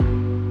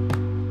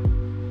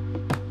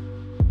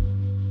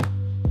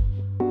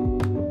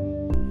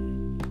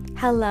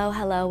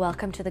Hello,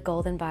 welcome to the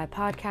Golden Vibe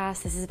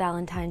Podcast. This is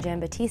Valentine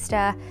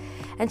Giambattista,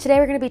 and today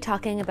we're going to be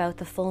talking about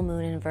the full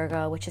moon in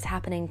Virgo, which is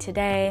happening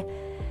today,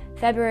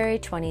 February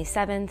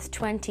 27th,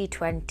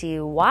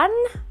 2021.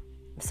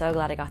 I'm so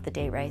glad I got the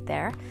date right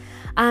there.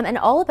 And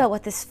all about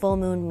what this full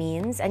moon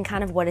means and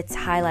kind of what it's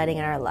highlighting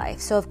in our life.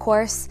 So of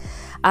course,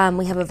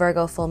 we have a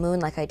Virgo full moon,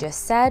 like I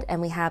just said,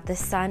 and we have the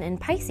sun in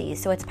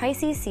Pisces. So it's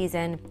Pisces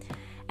season,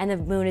 and the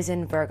moon is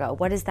in Virgo.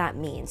 What does that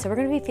mean? So we're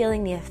going to be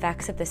feeling the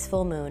effects of this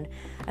full moon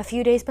a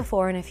few days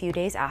before and a few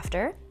days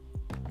after.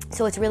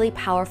 So it's really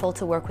powerful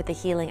to work with the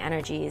healing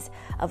energies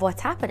of what's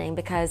happening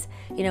because,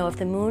 if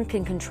the moon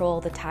can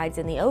control the tides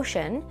in the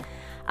ocean,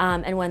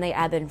 and when they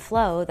ebb and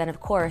flow, then of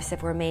course,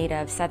 if we're made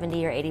of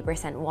 70 or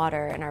 80%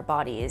 water in our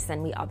bodies,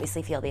 then we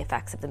obviously feel the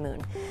effects of the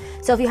moon.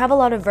 So if you have a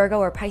lot of Virgo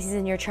or Pisces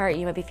in your chart,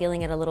 you might be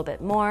feeling it a little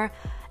bit more.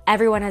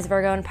 Everyone has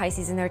Virgo and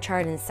Pisces in their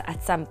chart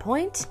at some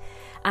point.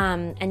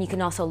 And you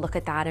can also look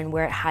at that and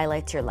where it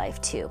highlights your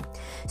life too.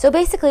 So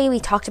basically,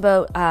 we talked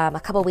about a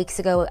couple weeks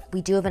ago,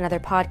 we do have another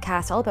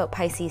podcast all about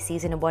Pisces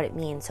season and what it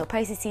means. So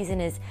Pisces season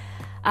is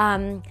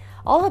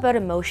all about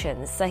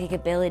emotions, psychic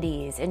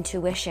abilities,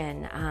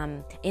 intuition,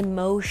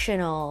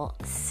 emotional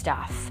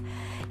stuff.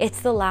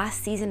 It's the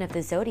last season of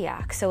the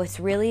zodiac, so it's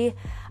really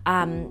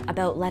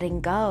about letting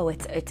go.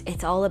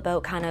 It's all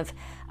about kind of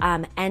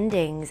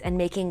endings and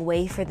making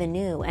way for the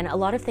new. And a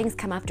lot of things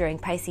come up during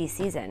Pisces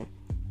season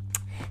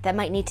that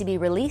might need to be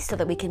released so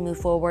that we can move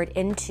forward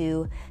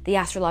into the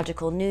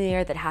astrological new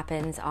year that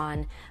happens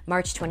on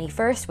March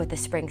 21st with the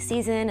spring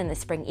season and the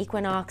spring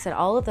equinox and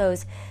all of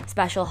those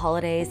special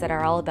holidays that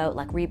are all about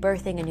like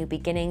rebirthing and new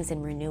beginnings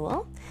and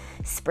renewal,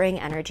 spring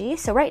energy.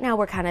 So right now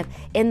we're kind of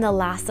in the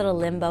last little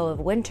limbo of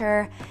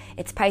winter.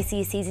 It's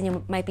Pisces season,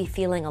 you might be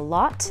feeling a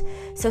lot.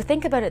 So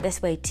think about it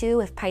this way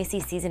too. If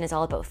Pisces season is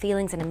all about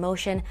feelings and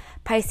emotion,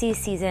 Pisces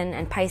season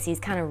and Pisces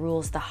kind of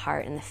rules the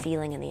heart and the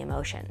feeling and the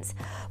emotions.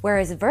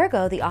 Whereas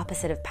Virgo, the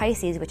opposite of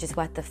Pisces, which is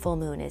what the full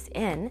moon is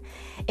in,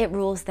 it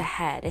rules the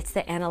head. It's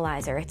the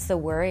analyzer. It's the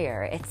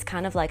worrier. It's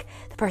kind of like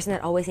the person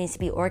that always needs to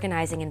be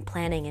organizing and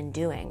planning and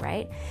doing,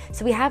 right?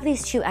 So we have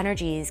these two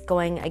energies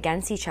going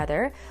against each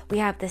other. We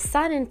have the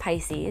sun in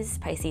Pisces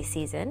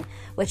season,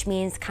 which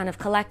means kind of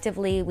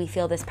collectively we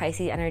feel this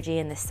Pisces energy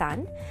in the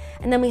sun.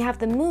 And then we have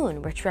the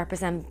moon, which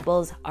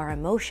resembles our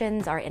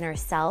emotions, our inner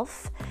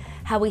self,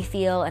 how we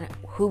feel and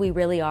who we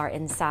really are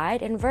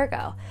inside in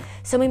Virgo.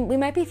 So we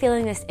might be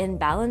feeling this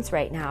imbalance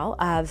right now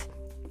of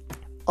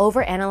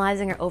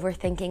over-analyzing or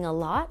overthinking a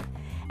lot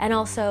and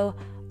also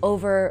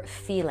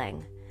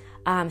over-feeling.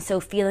 So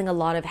feeling a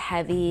lot of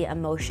heavy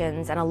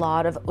emotions and a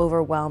lot of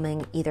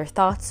overwhelming either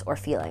thoughts or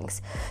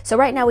feelings. So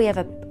right now we have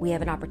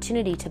an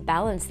opportunity to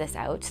balance this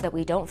out so that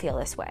we don't feel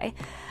this way.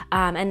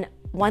 And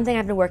one thing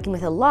I've been working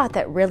with a lot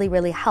that really,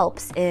 really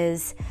helps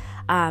is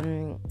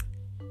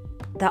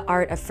the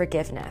art of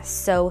forgiveness.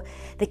 So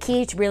the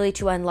key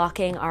to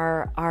unlocking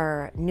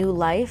our new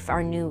life,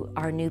 our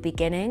new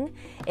beginning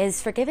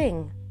is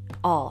forgiving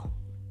all.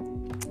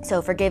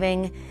 So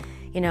forgiving,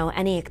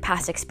 any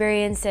past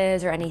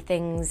experiences or any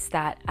things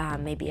that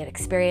maybe an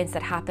experience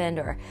that happened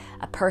or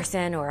a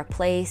person or a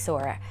place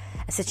or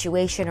a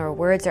situation or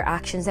words or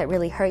actions that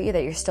really hurt you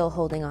that you're still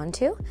holding on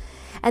to.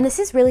 And this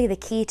is really the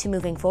key to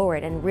moving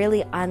forward and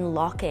really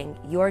unlocking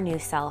your new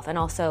self and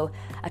also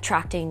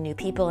attracting new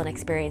people and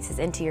experiences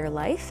into your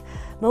life.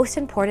 Most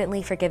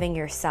importantly, forgiving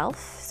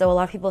yourself. So a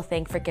lot of people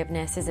think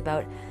forgiveness is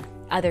about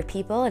other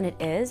people, and it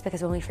is,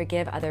 because when we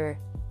forgive other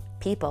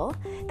people,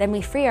 then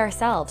we free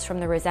ourselves from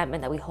the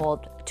resentment that we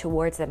hold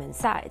towards them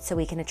inside so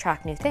we can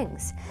attract new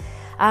things.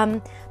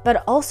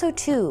 But also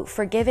too,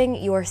 forgiving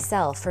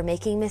yourself for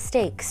making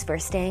mistakes, for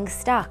staying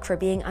stuck, for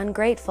being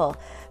ungrateful,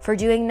 for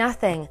doing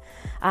nothing,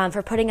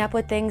 for putting up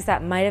with things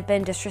that might have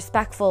been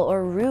disrespectful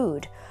or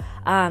rude,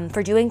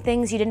 for doing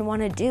things you didn't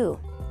want to do.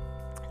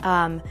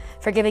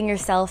 Forgiving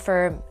yourself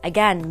for,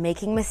 again,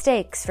 making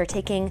mistakes, for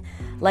taking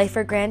life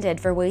for granted,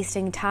 for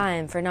wasting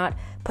time, for not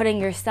putting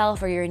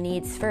yourself or your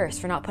needs first,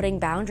 for not putting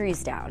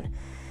boundaries down.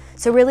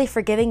 So really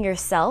forgiving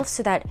yourself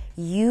so that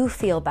you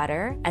feel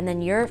better, and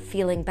then your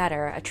feeling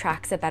better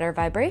attracts a better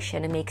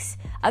vibration and makes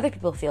other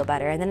people feel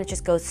better, and then it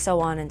just goes so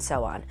on and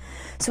so on.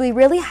 So we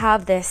really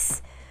have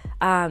this,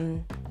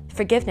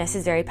 forgiveness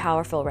is very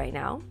powerful right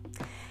now.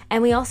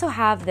 And we also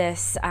have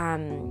this,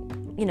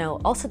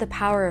 also the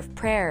power of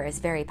prayer is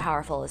very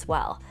powerful as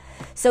well.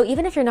 So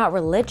even if you're not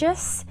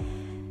religious,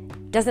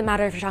 doesn't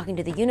matter if you're talking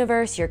to the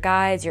universe, your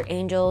guides, your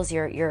angels,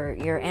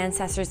 your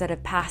ancestors that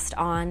have passed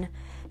on.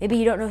 Maybe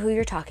you don't know who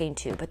you're talking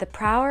to, but the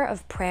power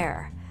of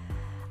prayer,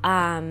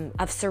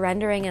 of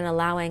surrendering and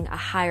allowing a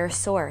higher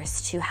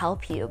source to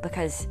help you,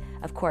 because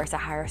of course a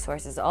higher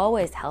source is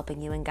always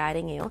helping you and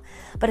guiding you,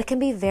 but it can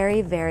be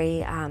very,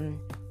 very,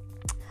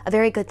 a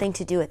very good thing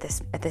to do at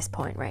this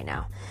point right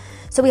now.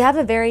 So we have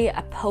a very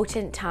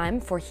potent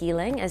time for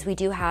healing, as we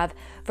do have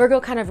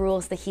Virgo kind of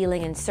rules the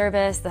healing and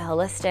service, the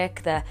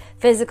holistic, the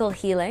physical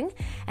healing,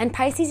 and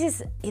Pisces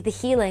is the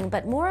healing,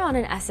 but more on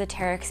an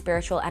esoteric,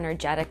 spiritual,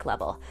 energetic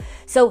level.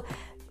 So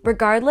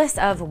regardless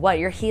of what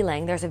you're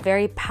healing, there's a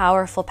very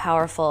powerful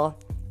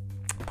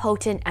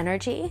potent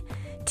energy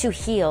to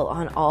heal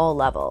on all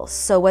levels.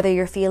 So whether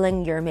you're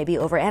feeling you're maybe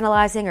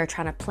overanalyzing or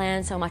trying to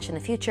plan so much in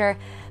the future,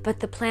 but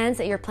the plans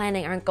that you're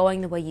planning aren't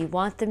going the way you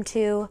want them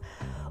to,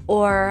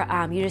 or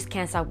you just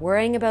can't stop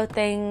worrying about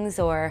things,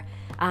 or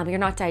you're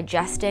not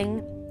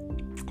digesting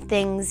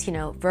things.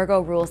 Virgo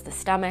rules the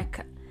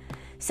stomach.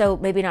 So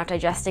maybe not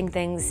digesting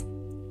things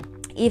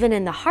even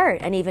in the heart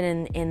and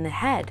even in the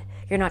head.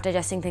 You're not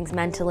digesting things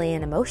mentally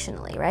and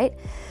emotionally, right?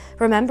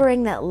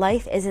 Remembering that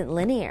life isn't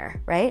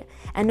linear, right?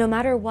 And no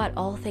matter what,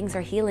 all things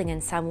are healing in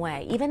some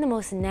way. Even the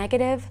most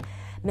negative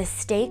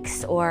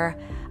mistakes or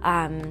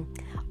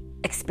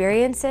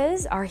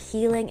experiences are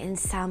healing in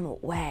some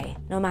way,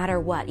 no matter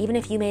what. Even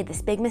if you made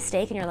this big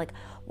mistake and you're like,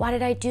 why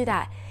did I do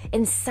that?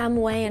 In some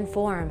way and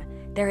form,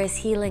 there is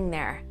healing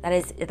there that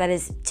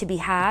is to be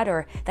had,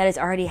 or that has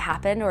already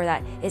happened, or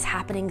that is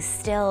happening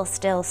still,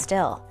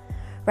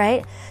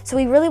 right? So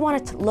we really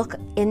want to look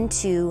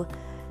into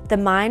the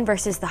mind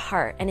versus the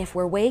heart. And if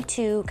we're way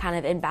too kind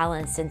of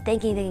imbalanced in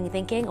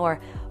thinking, or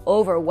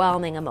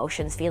overwhelming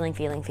emotions,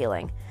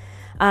 feeling,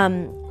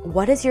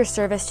 what is your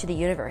service to the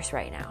universe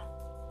right now?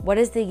 What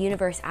is the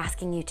universe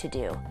asking you to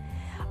do?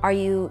 Are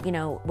you,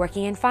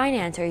 working in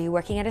finance? Are you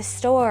working at a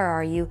store?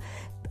 Are you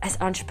an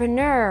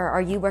entrepreneur?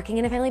 Are you working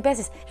in a family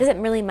business? It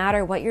doesn't really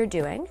matter what you're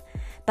doing,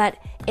 but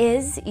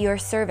is your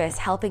service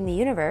helping the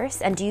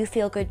universe, and do you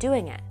feel good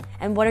doing it?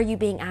 And what are you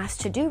being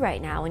asked to do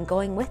right now and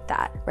going with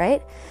that,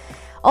 right?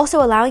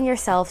 Also allowing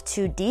yourself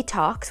to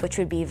detox, which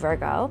would be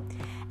Virgo,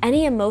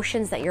 any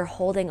emotions that you're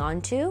holding on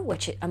to,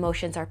 which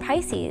emotions are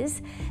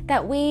Pisces,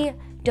 that we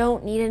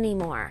don't need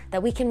anymore,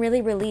 that we can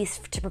really release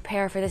to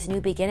prepare for this new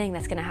beginning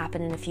that's going to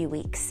happen in a few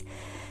weeks.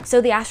 So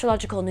the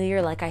astrological new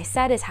year, like I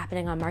said, is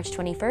happening on March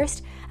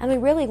 21st, and we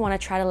really want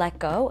to try to let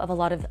go of a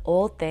lot of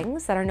old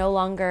things that are no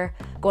longer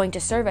going to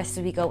serve us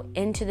as we go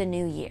into the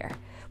new year,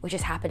 which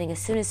is happening as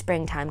soon as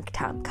springtime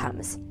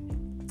comes.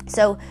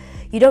 So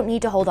you don't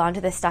need to hold on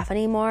to this stuff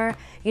anymore.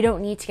 You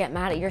don't need to get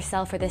mad at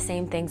yourself for the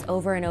same things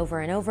over and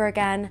over and over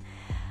again.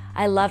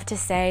 I love to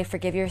say,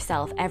 forgive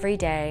yourself every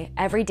day.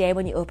 Every day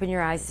when you open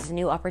your eyes, it's a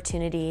new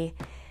opportunity.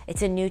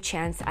 It's a new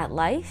chance at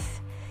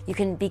life. You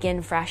can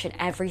begin fresh in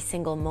every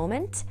single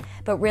moment,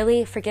 but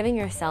really forgiving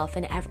yourself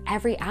in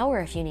every hour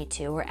if you need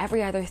to, or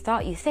every other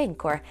thought you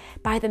think, or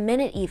by the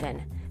minute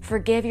even.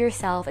 Forgive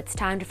yourself. It's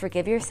time to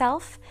forgive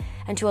yourself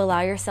and to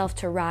allow yourself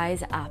to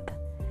rise up,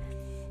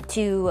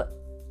 to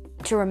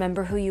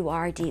remember who you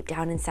are deep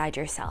down inside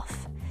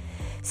yourself.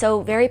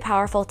 So very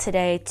powerful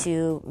today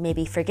to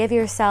maybe forgive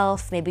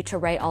yourself, maybe to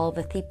write all of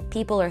the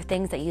people or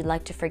things that you'd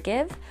like to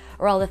forgive,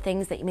 or all the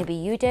things that maybe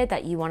you did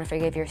that you want to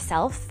forgive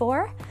yourself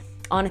for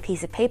on a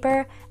piece of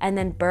paper, and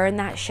then burn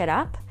that shit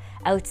up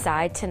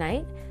outside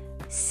tonight.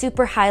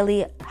 Super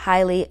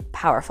highly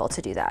powerful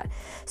to do that.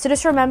 So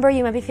just remember,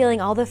 you might be feeling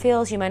all the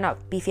feels, you might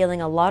not be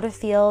feeling a lot of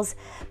feels,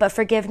 but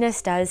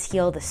forgiveness does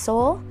heal the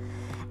soul,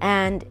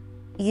 and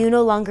you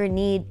no longer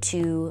need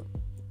to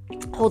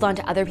hold on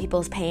to other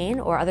people's pain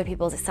or other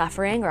people's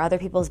suffering or other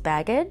people's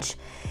baggage.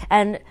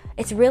 And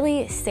it's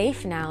really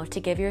safe now to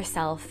give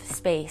yourself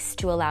space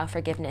to allow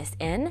forgiveness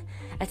in,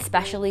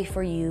 especially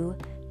for you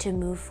to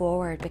move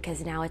forward,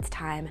 because now it's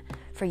time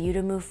for you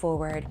to move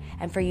forward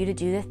and for you to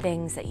do the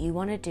things that you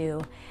want to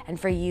do, and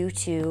for you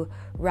to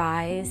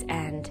rise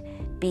and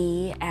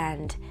be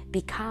and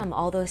become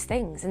all those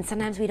things. And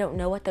sometimes we don't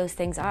know what those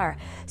things are.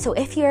 So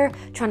if you're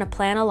trying to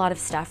plan a lot of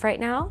stuff right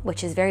now,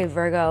 which is very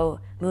Virgo,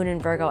 Moon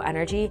and Virgo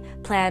energy,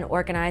 plan,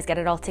 organize, get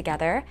it all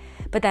together,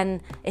 but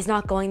then it's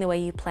not going the way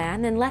you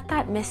plan, then let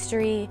that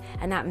mystery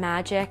and that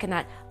magic and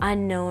that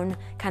unknown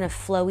kind of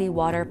flowy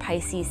water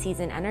Pisces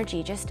season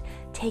energy just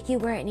take you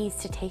where it needs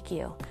to take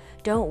you.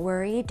 Don't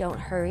worry, don't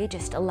hurry,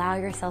 just allow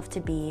yourself to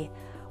be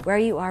where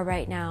you are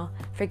right now.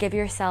 Forgive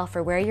yourself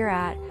for where you're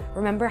at.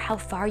 Remember how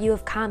far you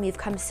have come. You've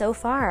come so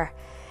far.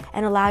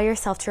 And allow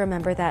yourself to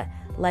remember that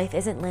life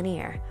isn't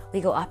linear.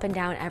 We go up and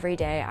down every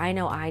day. I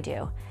know I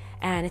do.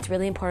 And it's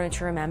really important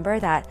to remember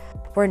that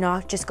we're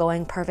not just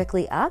going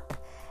perfectly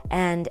up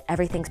and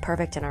everything's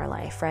perfect in our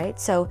life, right?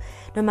 So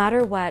no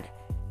matter what,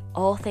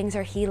 all things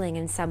are healing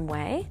in some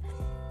way.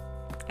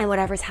 And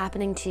whatever's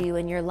happening to you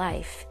in your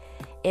life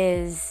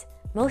is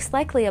most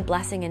likely a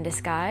blessing in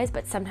disguise,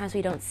 but sometimes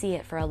we don't see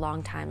it for a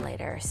long time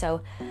later.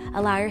 So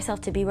allow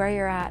yourself to be where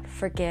you're at.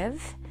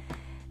 Forgive.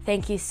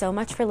 Thank you so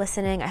much for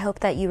listening. I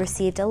hope that you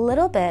received a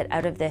little bit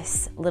out of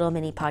this little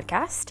mini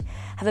podcast.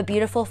 Have a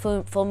beautiful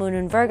full moon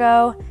in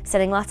Virgo.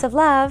 Sending lots of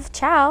love.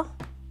 Ciao.